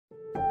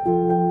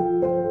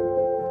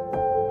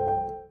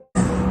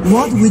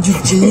What would you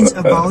change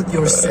about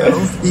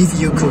yourself if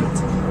you could?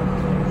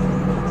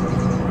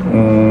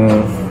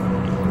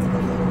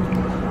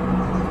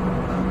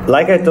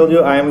 Like I told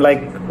you, I'm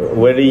like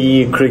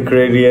very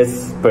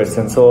gregarious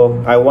person,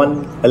 so I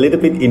want a little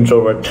bit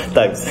introvert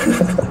types.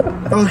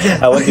 Okay.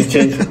 I want to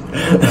change.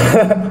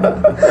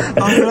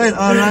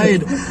 All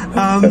right.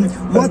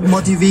 What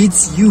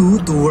motivates you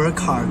to work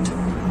hard?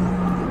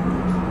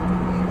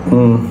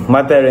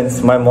 My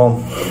parents, my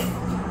mom.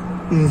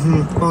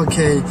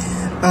 Okay.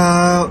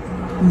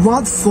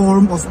 What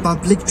form of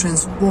public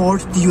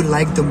transport do you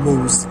like the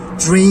most?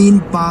 Train,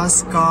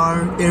 bus,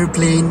 car,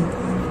 airplane?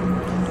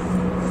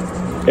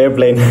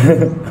 Airplane.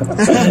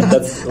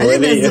 That's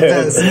really, that's the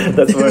best.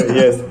 That's where,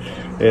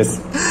 yes.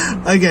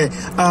 Okay.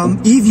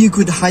 If you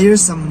could hire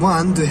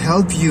someone to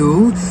help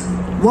you,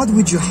 what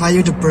would you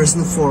hire the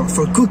person for?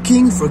 For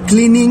cooking, for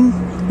cleaning?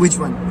 Which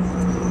one?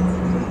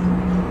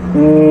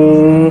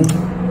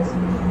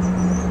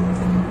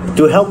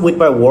 To help with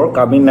my work,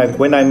 I mean, like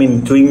when I'm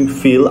in doing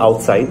field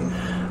outside,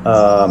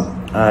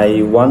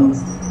 I want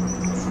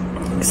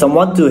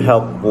someone to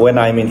help when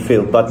I'm in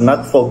field, but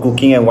not for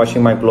cooking and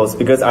washing my clothes,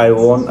 because I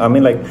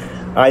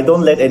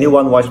don't let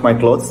anyone wash my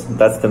clothes.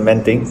 That's the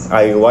main thing.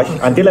 I wash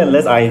until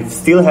unless I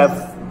still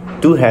have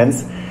two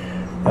hands.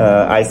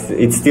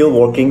 It's still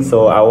working,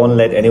 so I won't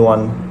let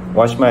anyone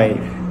wash my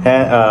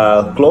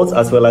clothes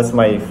as well as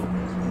my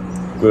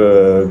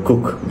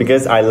cook,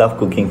 because I love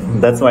cooking.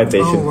 That's my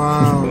passion. Oh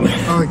wow.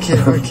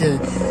 Okay.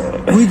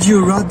 Would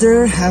you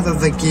rather have a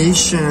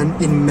vacation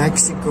in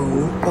Mexico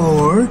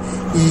or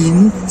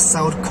in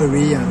South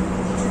Korea?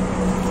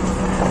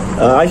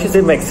 I should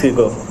say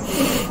Mexico.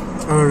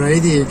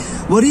 Alrighty.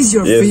 What is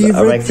your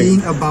favorite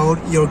thing about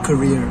your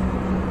career?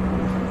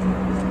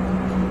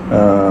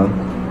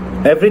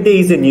 Every day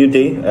is a new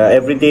day.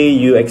 Every day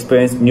you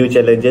experience new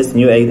challenges,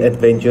 new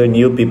adventure,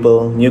 new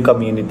people, new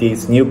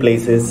communities, new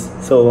places.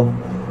 So,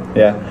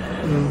 yeah.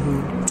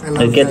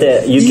 You get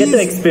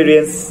to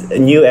experience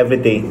new every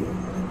day.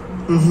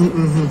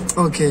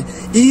 Okay.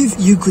 If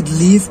you could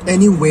live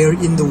anywhere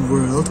in the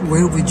world,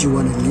 where would you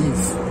want to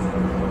live?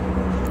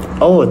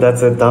 Oh,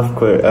 that's a tough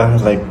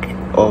question.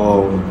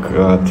 Oh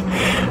God,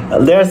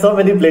 there are so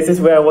many places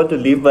where I want to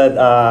live, but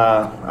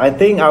I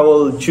think I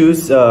will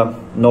choose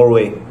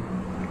Norway.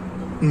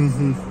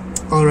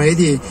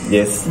 Alrighty.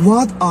 Yes.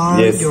 What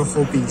are your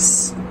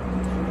hobbies?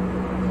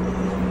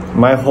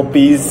 My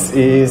hobbies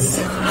is,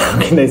 how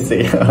can I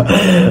say?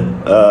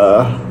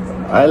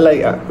 I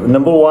like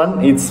number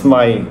one, it's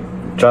my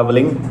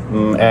traveling,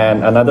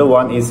 and another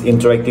one is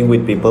interacting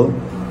with people.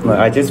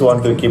 I just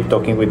want to keep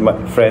talking with my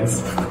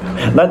friends,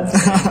 not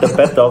the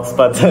pet dogs,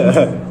 but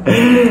the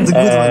good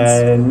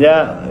ones.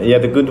 Yeah,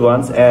 the good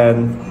ones.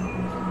 And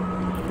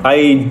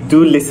I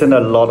do listen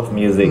a lot of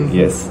music.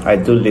 Yes, I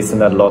do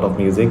listen a lot of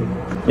music.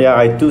 Yeah,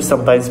 I do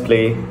sometimes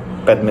play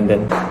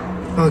badminton.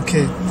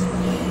 Okay,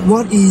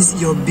 what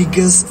is your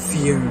biggest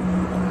fear?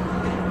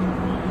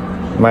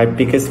 My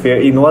biggest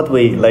fear in what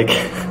way? Like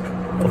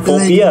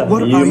phobia?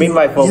 You mean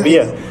my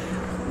phobia? Yeah,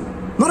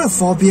 not a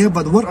phobia,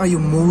 but what are you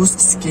most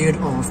scared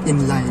of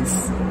in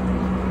life?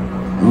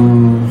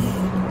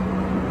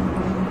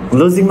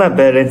 Losing my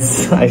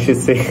parents, I should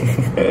say.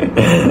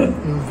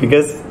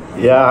 Because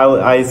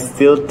I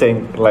still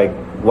think like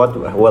what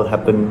will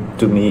happen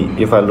to me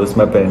if I lose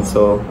my parents.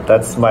 So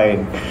that's my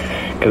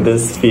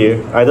greatest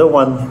fear. I don't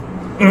want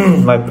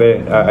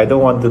I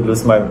don't want to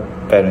lose my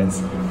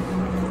parents.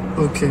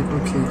 Okay.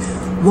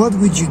 What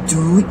would you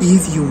do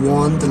if you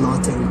won the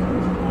lottery?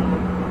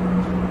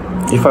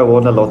 If I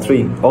won a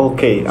lottery,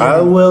 okay,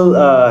 I will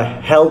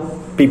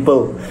help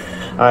people.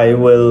 I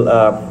will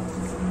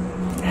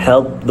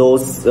help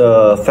those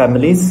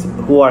families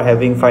who are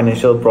having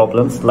financial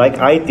problems, like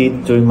I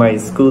did during my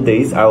school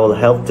days. I will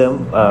help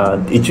them,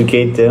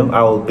 educate them.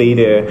 I will pay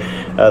their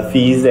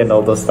fees and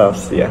all those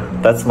stuff. Yeah,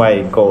 that's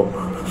my goal.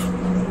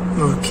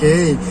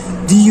 Okay.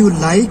 Do you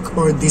like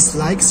or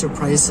dislike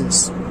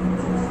surprises?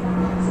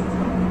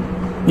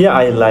 Yeah,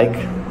 I like,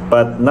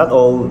 but not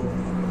all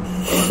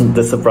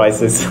the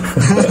surprises,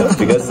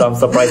 because some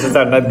surprises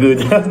are not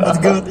good.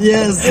 Not good.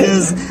 Yes.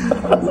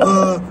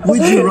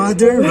 Would you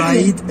rather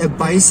ride a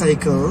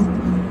bicycle,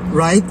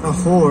 ride a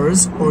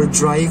horse, or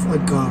drive a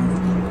car?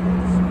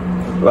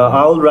 Well,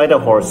 I'll ride a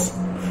horse.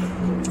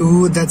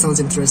 Ooh, that sounds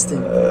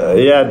interesting.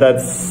 Yeah,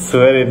 that's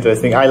very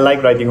interesting. I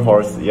like riding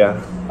horse.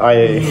 Yeah,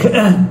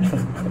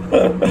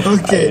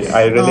 Okay.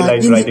 I really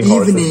like riding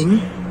horses. Evening,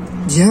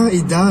 yeah,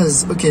 it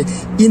does. Okay.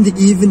 In the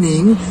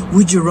evening,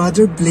 would you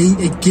rather play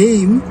a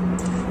game,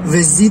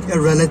 visit a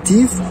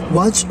relative,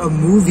 watch a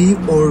movie,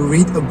 or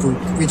read a book?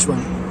 Which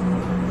one?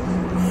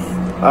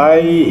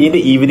 In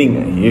the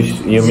evening,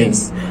 you mean?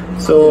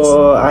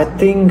 So I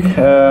think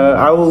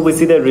I will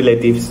visit the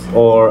relatives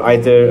or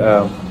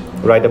either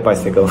ride a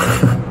bicycle.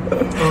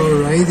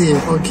 Alrighty.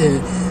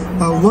 Okay.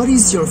 What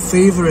is your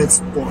favorite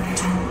sport?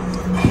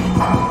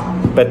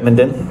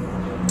 Badminton.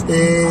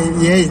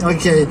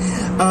 Okay.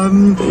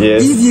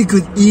 Yes. If you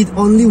could eat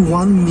only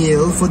one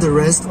meal for the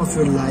rest of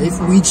your life,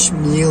 which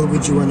meal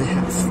would you want to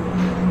have?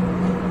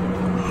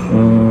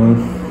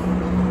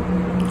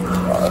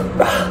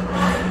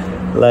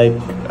 like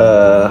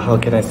how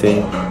can I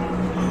say?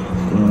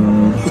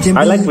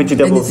 I like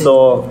vegetables, anything.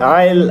 so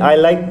I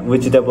like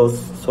vegetables.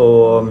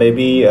 So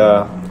maybe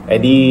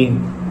any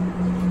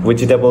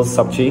vegetable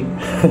sabji,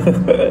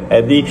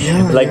 any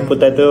like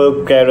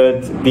potato,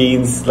 carrot,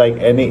 beans, like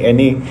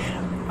any.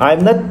 I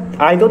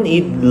don't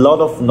eat a lot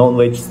of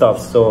non-veg stuff,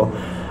 so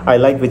I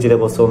like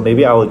vegetables. So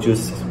maybe I will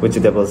choose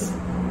vegetables.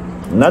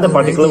 Not a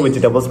particular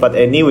vegetables, but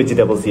any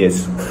vegetables,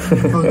 yes.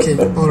 Okay,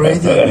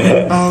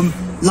 alrighty.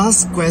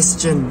 Last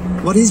question.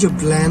 What is your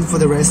plan for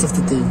the rest of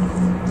the day?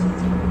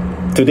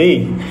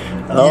 Today,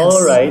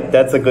 all right,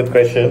 that's a good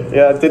question.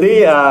 Yeah,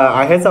 today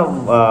I had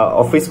some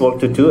office work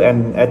to do,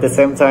 and at the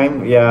same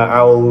time,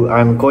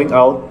 I'm going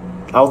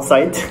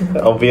outside.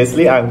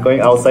 Obviously, I'm going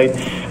outside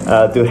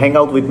to hang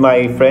out with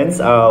my friends.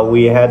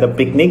 We had a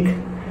picnic,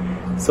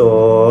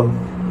 so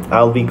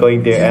I'll be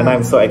going there, and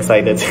I'm so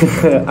excited.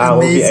 I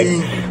will be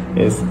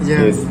yes.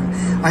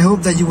 I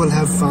hope that you will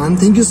have fun.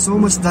 Thank you so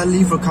much,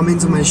 Dali, for coming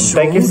to my show.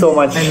 Thank you so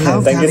much.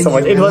 Thank you so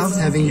much. It was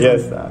having you.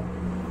 Yes.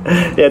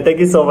 Yeah, thank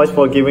you so much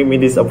for giving me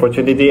this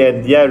opportunity,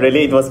 and yeah,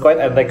 really it was quite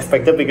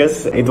unexpected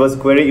because it was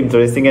very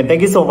interesting, and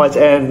thank you so much,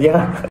 and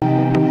yeah.